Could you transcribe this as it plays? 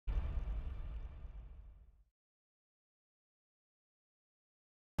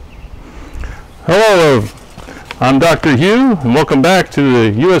Hello, I'm Dr. Hew, and welcome back to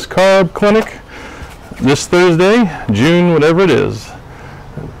the U.S. Carb Clinic this Thursday, June whatever it is.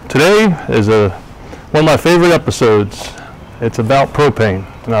 Today is one of my favorite episodes. It's about propane,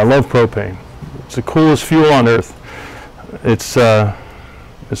 and I love propane. It's the coolest fuel on earth. It's the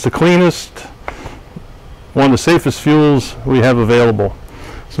cleanest, one of the safest fuels we have available.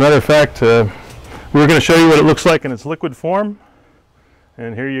 As a matter of fact, we're going to show you what it looks like in its liquid form,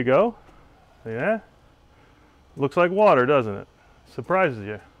 and here you go. Yeah, looks like water, doesn't it? Surprises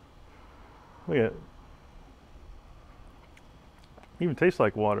you. Look at it. Even tastes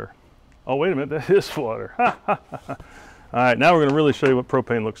like water. Oh, wait a minute, that is water. All right, now we're going to really show you what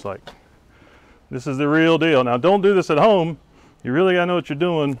propane looks like. This is the real deal. Now, don't do this at home. You really got to know what you're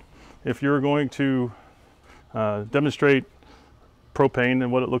doing if you're going to demonstrate propane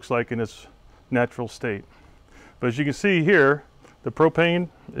and what it looks like in its natural state. But as you can see here, the propane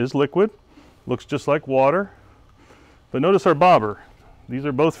is liquid. Looks just like water. But notice our bobber. These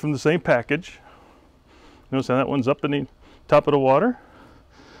are both from the same package. Notice how that one's up in the top of the water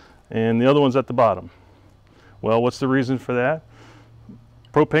and the other one's at the bottom. Well, what's the reason for that?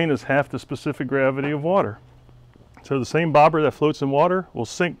 Propane is half the specific gravity of water. So the same bobber that floats in water will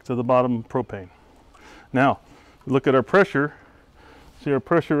sink to the bottom of propane. Now, look at our pressure. See, our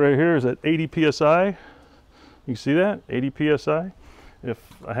pressure right here is at 80 psi. You see that? 80 psi. If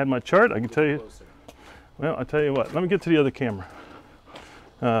I had my chart, I can tell you. Well, I'll tell you what. Let me get to the other camera.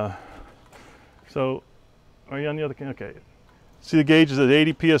 So, are you on the other camera? Okay. See, the gauge is at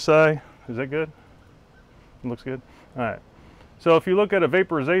 80 psi. Is that good? It looks good. All right. So if you look at a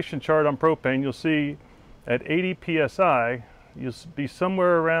vaporization chart on propane, you'll see at 80 psi, you'll be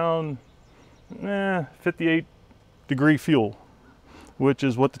somewhere around 58 degree fuel, which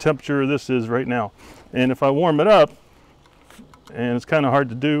is what the temperature of this is right now. And if I warm it up, and it's kind of hard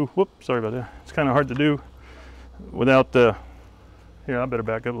to do, whoops, sorry about that. It's kind of hard to do without the, here, I better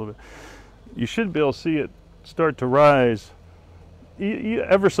back up a little bit. You should be able to see it start to rise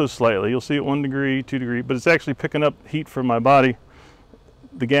ever so slightly. You'll see it 1 degree, 2 degree, but it's actually picking up heat from my body.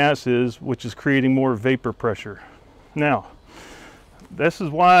 The gas is, which is creating more vapor pressure. Now, this is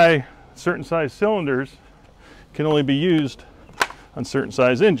why certain size cylinders can only be used on certain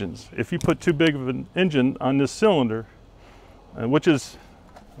size engines. If you put too big of an engine on this cylinder, which is,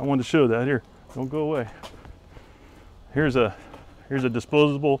 I wanted to show that here. Don't go away. Here's a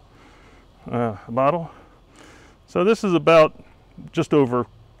disposable bottle. So this is about just over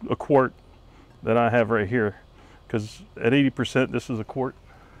a quart that I have right here, because at 80% this is a quart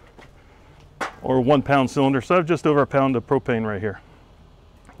or a 1 pound cylinder. So I have just over a pound of propane right here.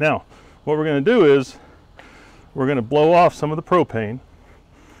 Now, what we're going to do is we're going to blow off some of the propane,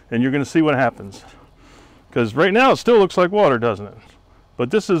 and you're going to see what happens. Because right now it still looks like water, doesn't it? But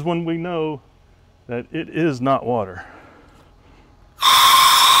this is when we know that it is not water.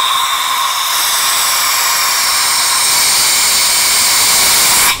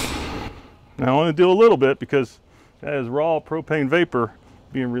 Now I want to do a little bit because that is raw propane vapor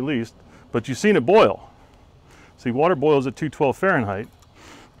being released, but you've seen it boil. See, water boils at 212 Fahrenheit.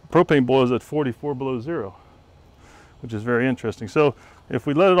 Propane boils at 44 below zero, which is very interesting. So if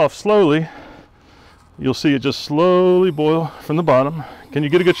we let it off slowly, you'll see it just slowly boil from the bottom. Can you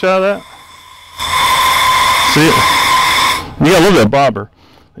get a good shot of that? See it? You gotta love that bobber.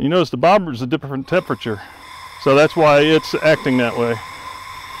 And you notice the bobber is a different temperature, so that's why it's acting that way.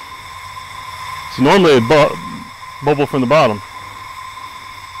 So normally it bubble from the bottom.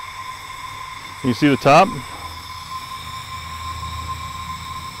 You see the top?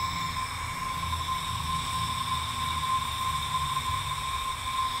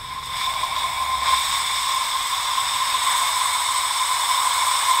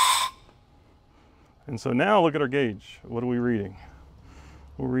 And so now look at our gauge. What are we reading?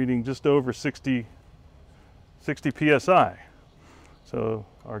 We're reading just over 60 psi. So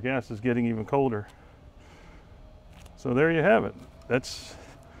our gas is getting even colder. So there you have it. That's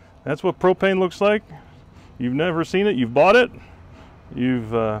what propane looks like. You've never seen it. You've bought it.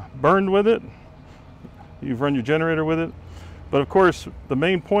 You've burned with it. You've run your generator with it. But of course, the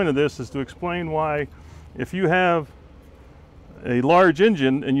main point of this is to explain why if you have a large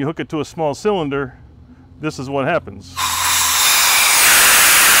engine and you hook it to a small cylinder, this is what happens.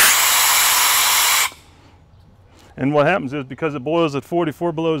 And what happens is, because it boils at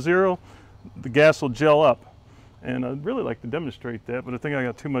 44 below zero, the gas will gel up. And I'd really like to demonstrate that, but I think I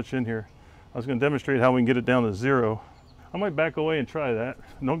got too much in here. I was going to demonstrate how we can get it down to zero. I might back away and try that.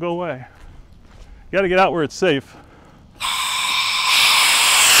 Don't go away. You got to get out where it's safe.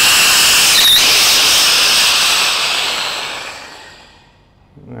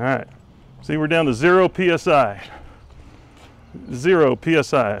 See, we're down to 0 psi. 0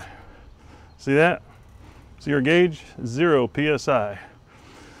 psi. See that? See your gauge? 0 psi.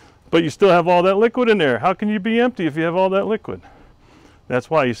 But you still have all that liquid in there. How can you be empty if you have all that liquid? That's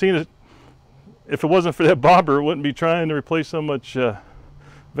why. You seen it. If it wasn't for that bobber, it wouldn't be trying to replace so much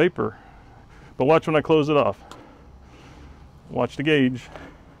vapor. But watch when I close it off. Watch the gauge.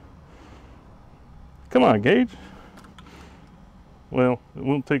 Come on, gauge. Well, it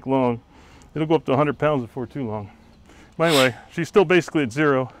won't take long. It'll go up to 100 pounds before too long. But anyway, she's still basically at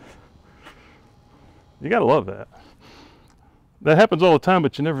 0. You gotta love that. That happens all the time,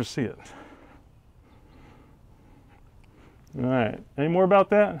 but you never see it. All right, any more about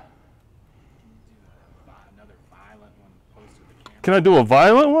that? Another violent one close to the camera. Can I do a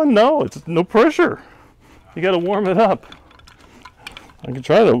violent one? No, it's no pressure. You gotta warm it up. I can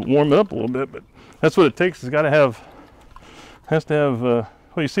try to warm it up a little bit, but that's what it takes. It's has to have,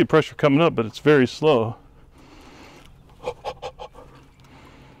 well, you see pressure coming up, but it's very slow.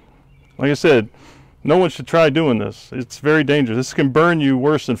 Like I said, no one should try doing this. It's very dangerous. This can burn you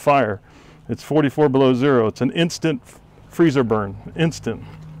worse than fire. It's 44 below 0. It's an instant freezer burn, instant.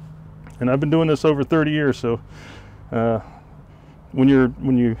 And I've been doing this over 30 years, so when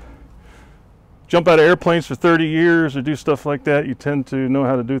you jump out of airplanes for 30 years or do stuff like that, you tend to know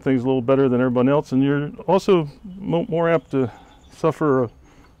how to do things a little better than everyone else, and you're also more apt to suffer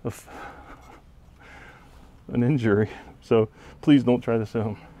an injury. So please don't try this at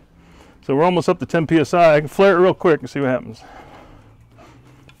home. So we're almost up to 10 psi. I can flare it real quick and see what happens.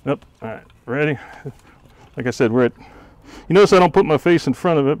 Yep. All right, ready? Like I said, we're at, you notice I don't put my face in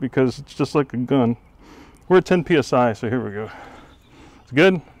front of it because it's just like a gun. We're at 10 psi, so here we go. It's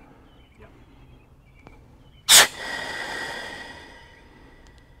good?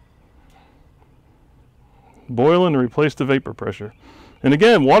 Boiling to replace the vapor pressure. And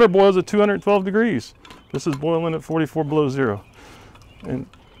again, water boils at 212 degrees. This is boiling at 44 below 0. And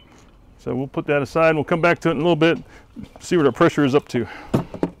so we'll put that aside and we'll come back to it in a little bit, see what our pressure is up to.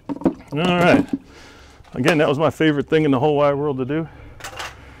 All right. Again, that was my favorite thing in the whole wide world to do.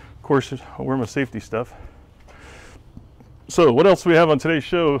 Of course, I'll wear my safety stuff. So what else do we have on today's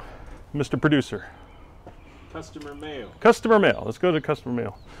show, Mr. Producer? Customer mail. Customer mail. Let's go to customer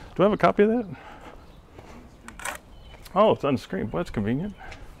mail. Do I have a copy of that? Oh, it's on the screen. Boy, that's convenient.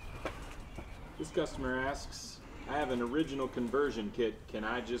 This customer asks, I have an original conversion kit. Can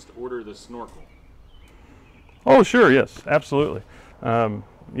I just order the Snorkel? Oh, sure. Yes, absolutely. You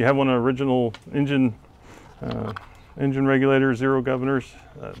have one original engine regulator, 0 governors.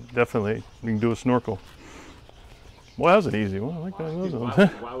 Definitely, you can do a Snorkel. Well, that was an easy one. I like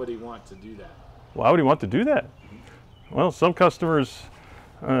that. Why would he want to do that? Why would he want to do that? Well, some customers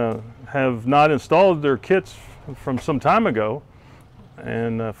have not installed their kits from some time ago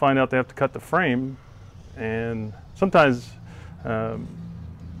and find out they have to cut the frame, and sometimes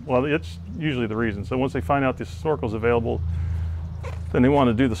well, it's usually the reason. So once they find out the Snorkel's available, then they want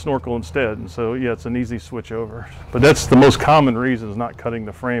to do the Snorkel instead, and so yeah, it's an easy switch over. But that's the most common reason, is not cutting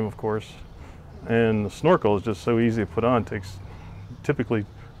the frame, of course. And the Snorkel is just so easy to put on, takes typically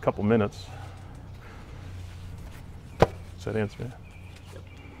a couple minutes. Does that answer that? Yep.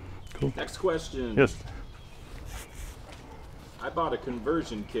 Cool. Next question. Yes. I bought a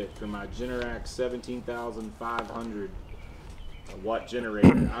conversion kit for my Generac 17,500 watt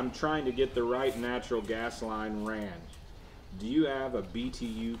generator. I'm trying to get the right natural gas line ran. Do you have a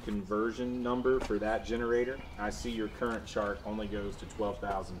BTU conversion number for that generator? I see your current chart only goes to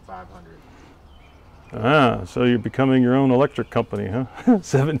 12,500. Ah, so you're becoming your own electric company, huh?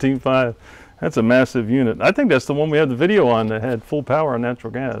 17.5. That's a massive unit. I think that's the one we had the video on that had full power on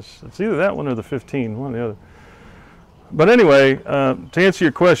natural gas. It's either that one or the 15, one or the other. But anyway, to answer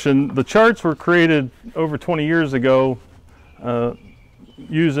your question, the charts were created over 20 years ago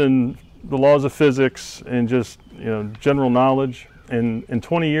using the laws of physics and just general knowledge. And in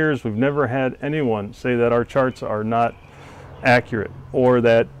 20 years, we've never had anyone say that our charts are not accurate or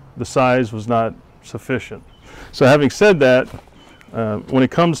that the size was not sufficient. So having said that, when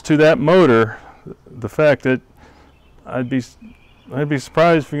it comes to that motor, the fact that I'd be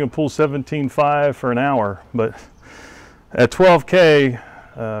surprised if you can pull 17.5 for an hour, but at 12K,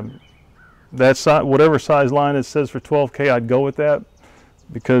 whatever size line it says for 12K, I'd go with that,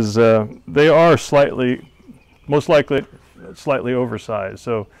 because they are most likely slightly oversized.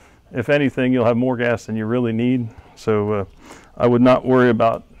 So if anything, you'll have more gas than you really need. So I would not worry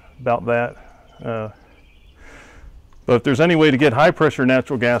about that. But if there's any way to get high pressure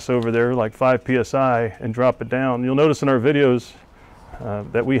natural gas over there, like 5 psi, and drop it down, you'll notice in our videos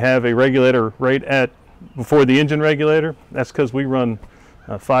that we have a regulator right before the engine regulator. That's because we run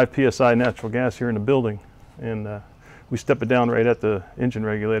 5 psi natural gas here in the building, and we step it down right at the engine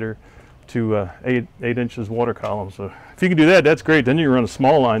regulator to 8 inches water column. So if you can do that, that's great. Then you run a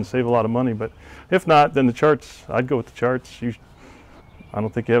small line, save a lot of money. But if not, then the charts, I'd go with the charts. I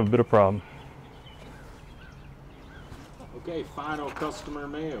don't think you have a bit of problem. Okay, final customer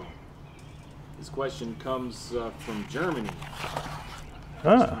mail. This question comes from Germany.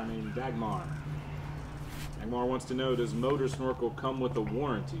 Customer named Dagmar. Dagmar wants to know, does Motor Snorkel come with a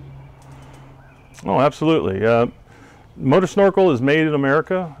warranty? Oh, absolutely. Motor Snorkel is made in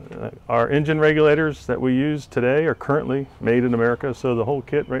America. Our engine regulators that we use today are currently made in America, so the whole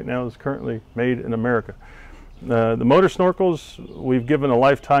kit right now is currently made in America. The Motor Snorkels, we've given a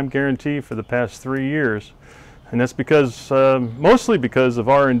lifetime guarantee for the past 3 years, and that's because, mostly because of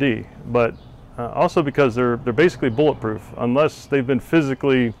R&D, but also because they're basically bulletproof. Unless they've been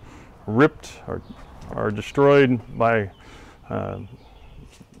physically ripped or destroyed by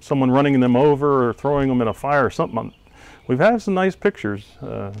someone running them over or throwing them in a fire or something. We've had some nice pictures,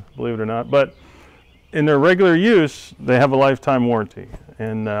 believe it or not, but in their regular use, they have a lifetime warranty.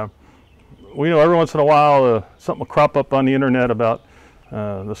 And we know every once in a while something will crop up on the internet about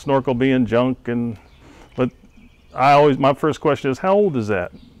the Snorkel being junk, but my first question is, how old is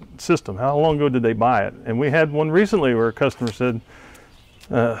that system? How long ago did they buy it? And we had one recently where a customer said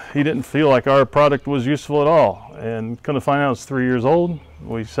he didn't feel like our product was useful at all, and come to find out it's 3 years old.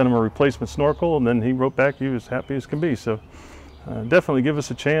 We sent him a replacement Snorkel, and then he wrote back he was happy as can be. So definitely give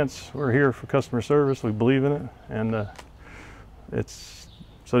us a chance. We're here for customer service. We believe in it, and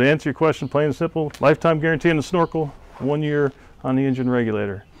so to answer your question, plain and simple, lifetime guarantee on the Snorkel, 1 year on the engine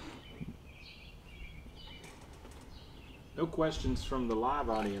regulator. No questions from the live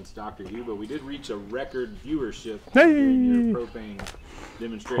audience, Dr. Hew, but we did reach a record viewership Hey! during your propane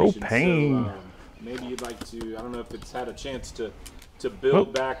demonstration. Propane. So maybe you'd like to, I don't know if it's had a chance to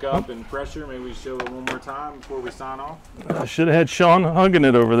build back up in pressure. Maybe we show it one more time before we sign off. I should have had Sean hugging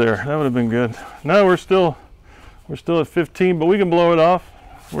it over there. That would have been good. No, we're still at 15, but we can blow it off.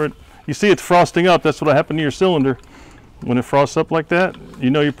 You see it's frosting up. That's what happened to your cylinder. When it frosts up like that,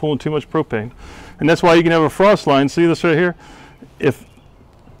 you know you're pulling too much propane. And that's why you can have a frost line. See this right here?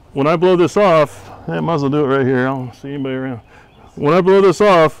 When I blow this off, I might as well do it right here. I don't see anybody around. When I blow this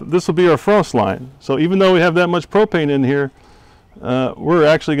off, this will be our frost line. So even though we have that much propane in here, we're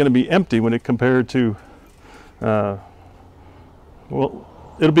actually going to be empty when it compared to, well,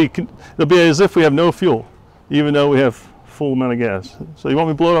 it'll be as if we have no fuel, even though we have full amount of gas. So you want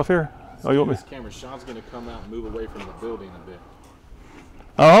me to blow it off here? Oh, you want me? This camera, Sean's going to come out and move away from the building a bit.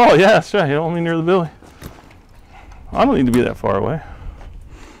 Oh, yeah, that's right. You don't want me near the building? I don't need to be that far away.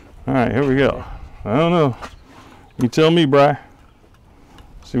 All right, here we go. I don't know. You tell me, Bri.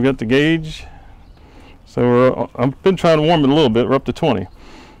 So we've got the gauge. So I've been trying to warm it a little bit. We're up to 20.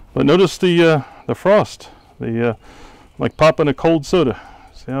 But notice the frost. Like popping a cold soda.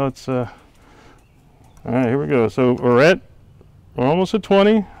 See how it's... All right, here we go. So we're almost at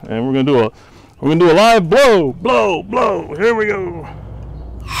 20, and we're gonna do a live blow, blow, blow. Here we go.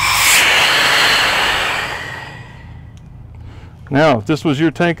 Now, if this was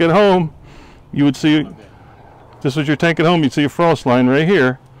your tank at home, you would see. This was your tank at home. You'd see a frost line right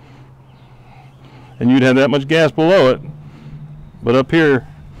here, and you'd have that much gas below it. But up here,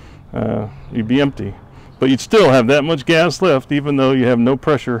 you'd be empty. But you'd still have that much gas left, even though you have no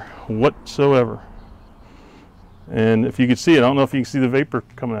pressure whatsoever. And if you could see it, I don't know if you can see the vapor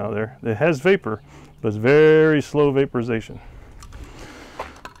coming out of there. It has vapor, but it's very slow vaporization.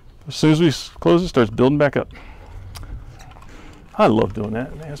 As soon as we close it, starts building back up. I love doing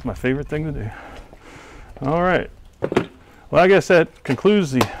that. That's my favorite thing to do. All right. Well, I guess that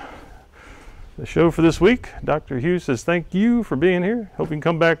concludes the show for this week. Dr. Hew says thank you for being here. Hope you can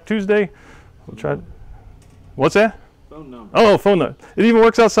come back Tuesday. We'll try. What's that? Phone number. Oh, phone number. It even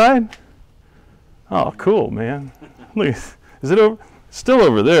works outside? Oh, cool, man. Look, is it over? Still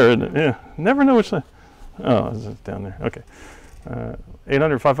over there, isn't it? Yeah. Never know which side. Oh, it's down there. Okay.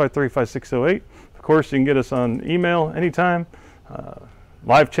 800-553-5608. Of course, you can get us on email anytime.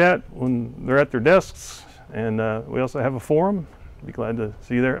 Live chat when they're at their desks. And we also have a forum. Be glad to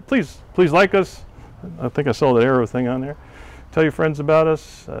see you there. Please like us. I think I saw that arrow thing on there. Tell your friends about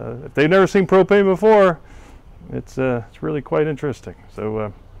us. If they've never seen propane before, it's really quite interesting.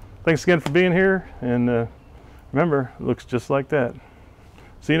 So thanks again for being here, and remember, it looks just like that.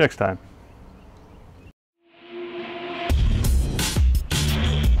 See you next time.